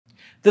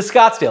The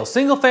Scottsdale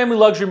single-family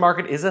luxury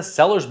market is a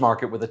seller's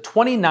market with a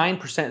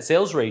 29%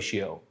 sales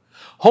ratio.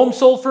 Homes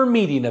sold for a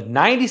median of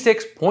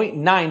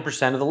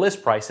 96.9% of the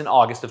list price in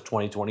August of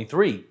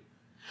 2023.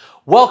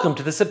 Welcome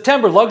to the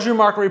September Luxury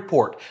Market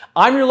Report.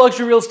 I'm your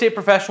luxury real estate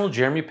professional,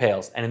 Jeremy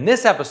Poehls, and in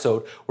this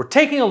episode, we're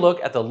taking a look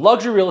at the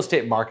luxury real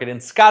estate market in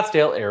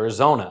Scottsdale,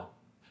 Arizona.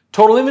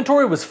 Total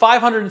inventory was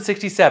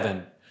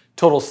 567.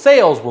 Total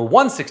sales were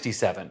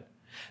 167.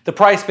 The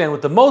price band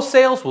with the most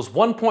sales was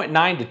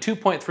 $1.9 to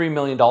 $2.3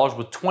 million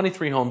with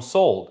 23 homes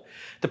sold.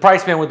 The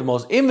price band with the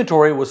most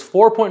inventory was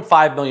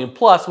 $4.5 million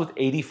plus with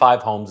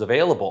 85 homes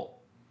available.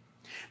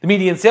 The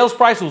median sales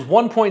price was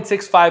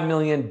 $1.65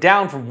 million,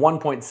 down from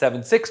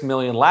 $1.76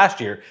 million last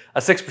year, a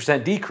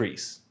 6%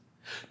 decrease.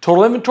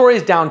 Total inventory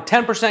is down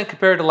 10%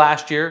 compared to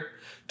last year.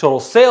 Total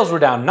sales were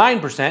down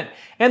 9%,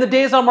 and the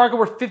days on market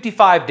were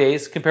 55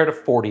 days compared to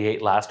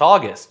 48 last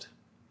August.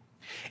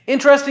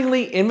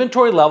 Interestingly,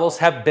 inventory levels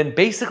have been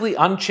basically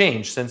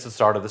unchanged since the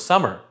start of the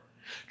summer.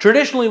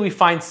 Traditionally, we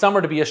find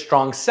summer to be a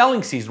strong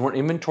selling season where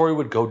inventory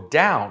would go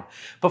down,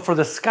 but for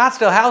the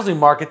Scottsdale housing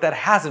market, that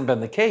hasn't been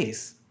the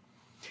case.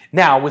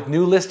 Now, with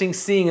new listings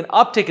seeing an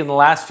uptick in the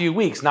last few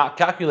weeks not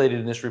calculated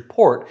in this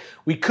report,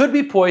 we could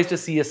be poised to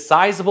see a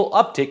sizable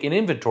uptick in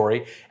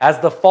inventory as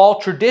the fall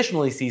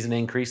traditionally sees an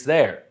increase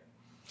there.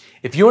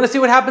 If you want to see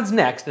what happens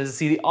next and to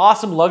see the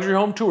awesome luxury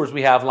home tours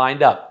we have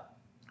lined up,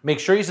 make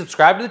sure you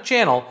subscribe to the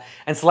channel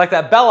and select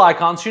that bell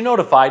icon so you're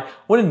notified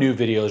when a new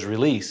video is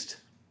released.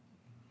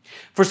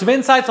 For some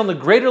insights on the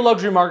greater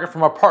luxury market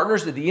from our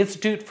partners at the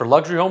Institute for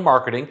Luxury Home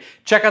Marketing,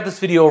 check out this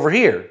video over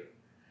here.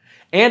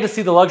 And to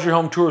see the luxury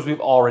home tours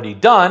we've already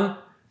done,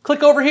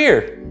 click over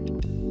here.